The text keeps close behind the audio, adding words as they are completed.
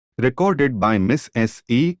Recorded by Miss S.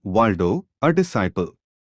 E. Waldo, a disciple.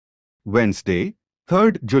 Wednesday,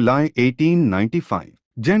 3rd July 1895.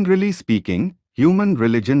 Generally speaking, human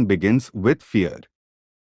religion begins with fear.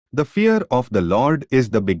 The fear of the Lord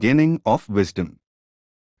is the beginning of wisdom.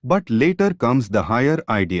 But later comes the higher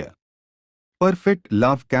idea. Perfect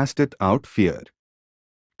love casteth out fear.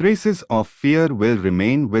 Traces of fear will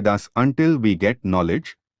remain with us until we get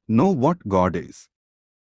knowledge, know what God is.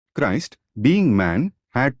 Christ, being man,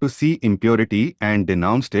 had to see impurity and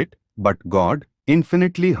denounced it, but God,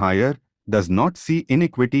 infinitely higher, does not see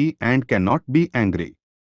iniquity and cannot be angry.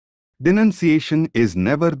 Denunciation is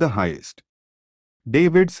never the highest.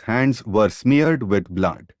 David's hands were smeared with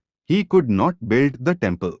blood. He could not build the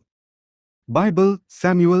temple. Bible,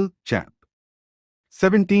 Samuel, chap.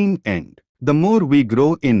 17 end. The more we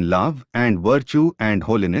grow in love and virtue and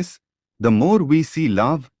holiness, the more we see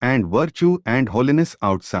love and virtue and holiness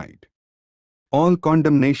outside. All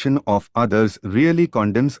condemnation of others really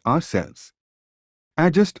condemns ourselves.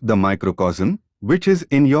 Adjust the microcosm, which is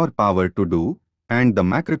in your power to do, and the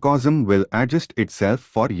macrocosm will adjust itself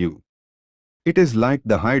for you. It is like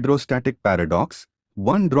the hydrostatic paradox,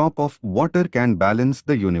 one drop of water can balance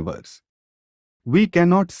the universe. We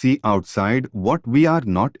cannot see outside what we are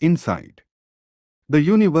not inside. The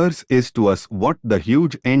universe is to us what the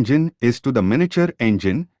huge engine is to the miniature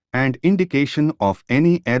engine, and indication of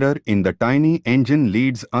any error in the tiny engine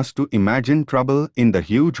leads us to imagine trouble in the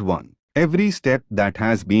huge one. Every step that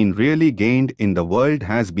has been really gained in the world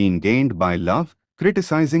has been gained by love.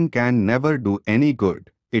 Criticizing can never do any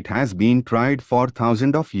good. It has been tried for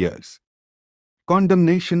thousands of years.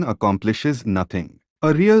 Condemnation accomplishes nothing.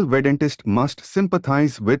 A real Vedantist must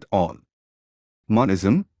sympathize with all.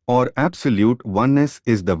 Monism, or absolute oneness,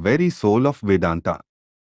 is the very soul of Vedanta.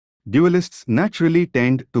 Dualists naturally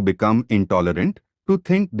tend to become intolerant, to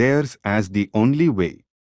think theirs as the only way.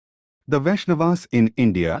 The Vaishnavas in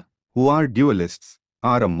India, who are dualists,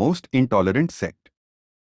 are a most intolerant sect.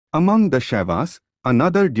 Among the Shaivas,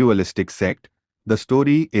 another dualistic sect, the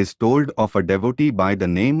story is told of a devotee by the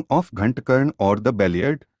name of Ghantakarn or the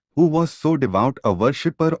Belliard, who was so devout a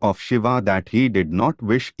worshipper of Shiva that he did not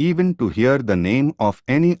wish even to hear the name of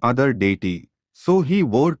any other deity. So he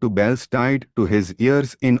wore two bells tied to his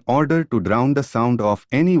ears in order to drown the sound of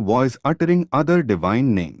any voice uttering other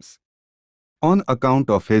divine names. On account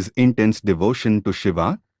of his intense devotion to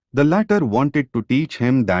Shiva, the latter wanted to teach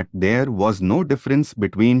him that there was no difference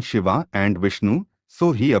between Shiva and Vishnu,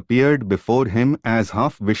 so he appeared before him as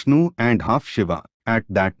half Vishnu and half Shiva. At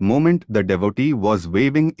that moment the devotee was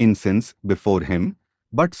waving incense before him,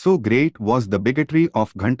 but so great was the bigotry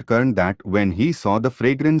of Ghantakarn that when he saw the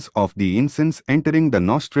fragrance of the incense entering the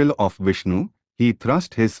nostril of Vishnu, he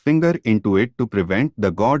thrust his finger into it to prevent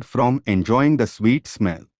the god from enjoying the sweet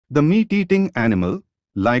smell. The meat-eating animal,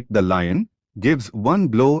 like the lion, gives one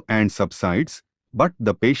blow and subsides, but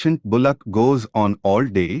the patient bullock goes on all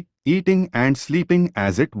day, eating and sleeping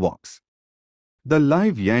as it walks. The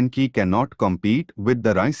live Yankee cannot compete with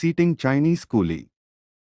the rice-eating Chinese coolie.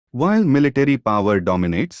 While military power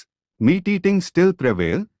dominates, meat-eating still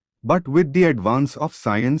prevails, but with the advance of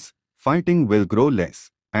science, fighting will grow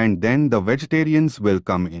less, and then the vegetarians will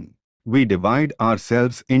come in. We divide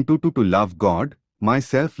ourselves into two to love God,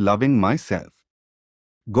 myself loving myself.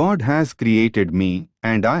 God has created me,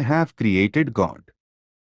 and I have created God.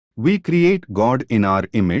 We create God in our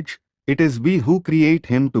image. It is we who create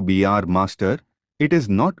Him to be our master. It is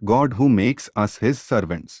not God who makes us His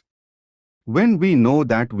servants. When we know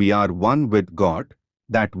that we are one with God,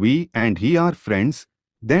 that we and He are friends,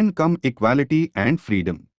 then come equality and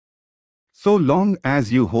freedom. So long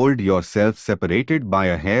as you hold yourself separated by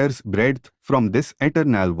a hair's breadth from this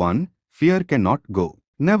eternal one, fear cannot go.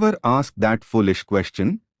 Never ask that foolish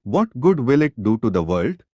question, what good will it do to the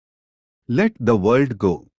world? Let the world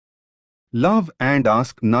go. Love and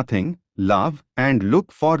ask nothing, love and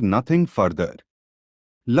look for nothing further.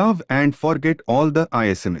 Love and forget all the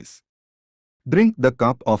ISMs. Drink the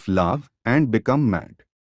cup of love and become mad.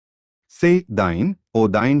 Say thine, O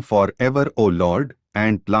thine forever, O Lord,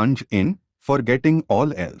 and plunge in, forgetting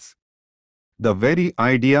all else. The very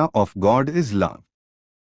idea of God is love.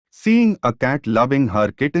 Seeing a cat loving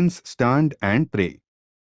her kittens stand and pray.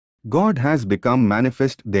 God has become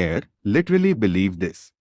manifest there, literally believe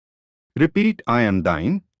this. Repeat I am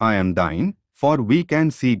thine, for we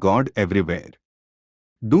can see God everywhere.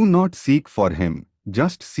 Do not seek for Him,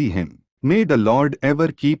 just see Him. May the Lord ever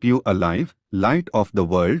keep you alive, light of the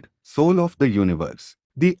world, soul of the universe.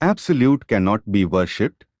 The Absolute cannot be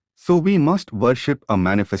worshipped, so we must worship a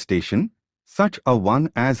manifestation, such a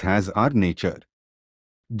one as has our nature.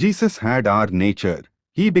 Jesus had our nature,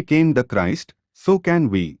 He became the Christ, so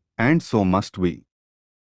can we, and so must we.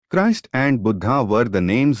 Christ and Buddha were the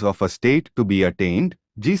names of a state to be attained,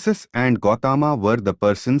 Jesus and Gautama were the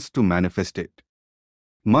persons to manifest it.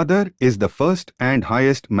 Mother is the first and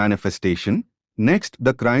highest manifestation, next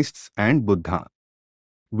the Christs and Buddha.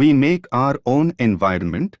 We make our own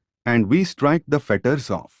environment, and we strike the fetters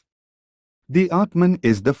off. The Atman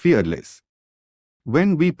is the fearless.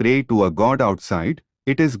 When we pray to a God outside,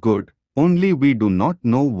 it is good, only we do not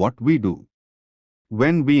know what we do.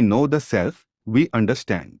 When we know the self, we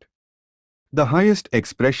understand. The highest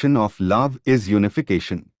expression of love is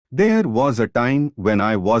unification. There was a time when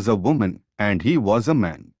I was a woman and he was a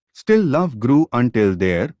man. Still love grew until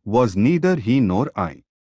there was neither he nor I.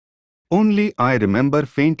 Only I remember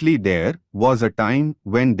faintly there was a time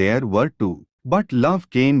when there were two, but love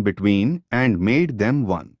came between and made them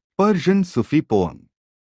one. Persian Sufi poem.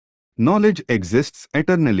 Knowledge exists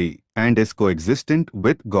eternally and is coexistent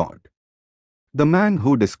with God. The man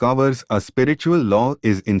who discovers a spiritual law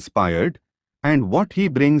is inspired, and what he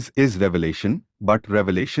brings is revelation, but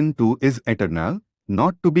revelation too is eternal,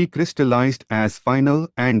 not to be crystallized as final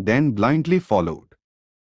and then blindly followed.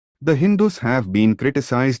 The Hindus have been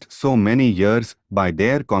criticized so many years by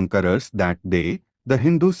their conquerors that they, the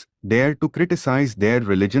Hindus, dare to criticize their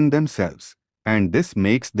religion themselves, and this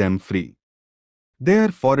makes them free. Their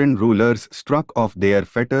foreign rulers struck off their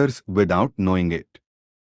fetters without knowing it.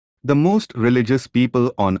 The most religious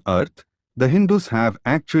people on earth, the Hindus, have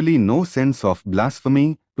actually no sense of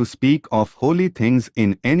blasphemy. To speak of holy things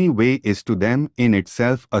in any way is to them in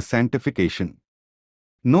itself a sanctification.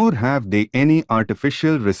 Nor have they any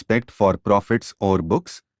artificial respect for prophets or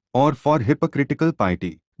books, or for hypocritical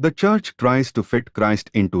piety. The Church tries to fit Christ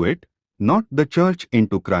into it, not the Church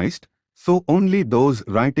into Christ, so only those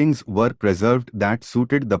writings were preserved that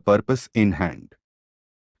suited the purpose in hand.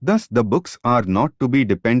 Thus the books are not to be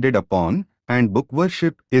depended upon, and book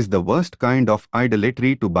worship is the worst kind of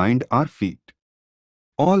idolatry to bind our feet.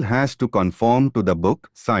 All has to conform to the book,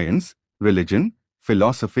 science, religion,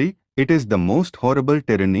 philosophy. It is the most horrible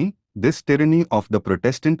tyranny, this tyranny of the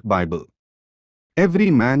Protestant Bible.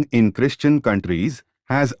 Every man in Christian countries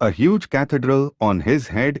has a huge cathedral on his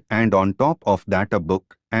head and on top of that a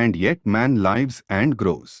book, and yet man lives and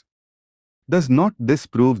grows. Does not this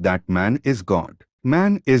prove that man is God?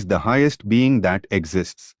 Man is the highest being that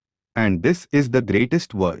exists, and this is the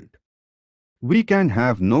greatest world. We can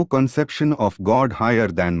have no conception of God higher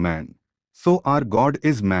than man, so our God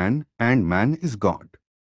is man and man is God.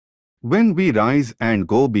 When we rise and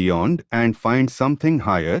go beyond and find something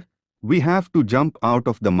higher, we have to jump out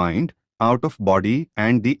of the mind, out of body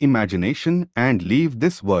and the imagination and leave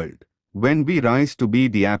this world. When we rise to be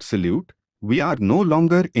the Absolute, we are no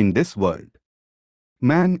longer in this world.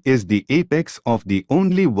 Man is the apex of the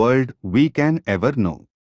only world we can ever know.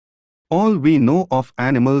 All we know of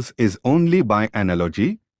animals is only by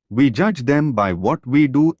analogy. We judge them by what we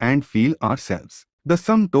do and feel ourselves. The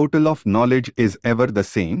sum total of knowledge is ever the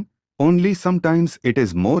same, only sometimes it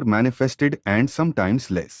is more manifested and sometimes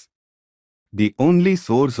less. The only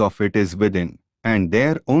source of it is within, and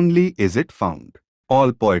there only is it found.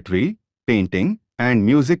 All poetry, painting, and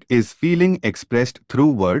music is feeling expressed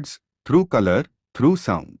through words, through color, through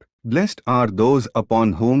sound. Blessed are those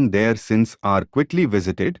upon whom their sins are quickly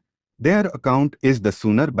visited, their account is the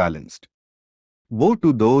sooner balanced. Woe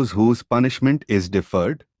to those whose punishment is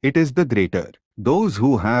deferred, it is the greater. Those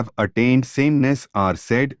who have attained sameness are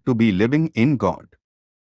said to be living in God.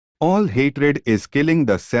 All hatred is killing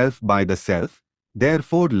the self by the self,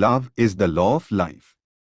 therefore love is the law of life.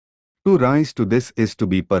 To rise to this is to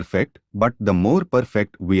be perfect, but the more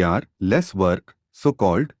perfect we are, less work,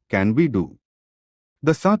 so-called, can we do.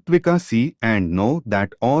 The Sattvika see and know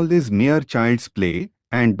that all is mere child's play,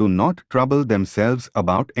 and do not trouble themselves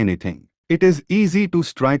about anything. It is easy to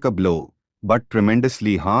strike a blow, but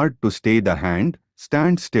tremendously hard to stay the hand,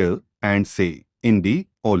 stand still, and say, "In thee,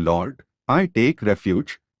 O Lord, I take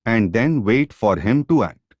refuge," and then wait for him to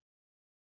act.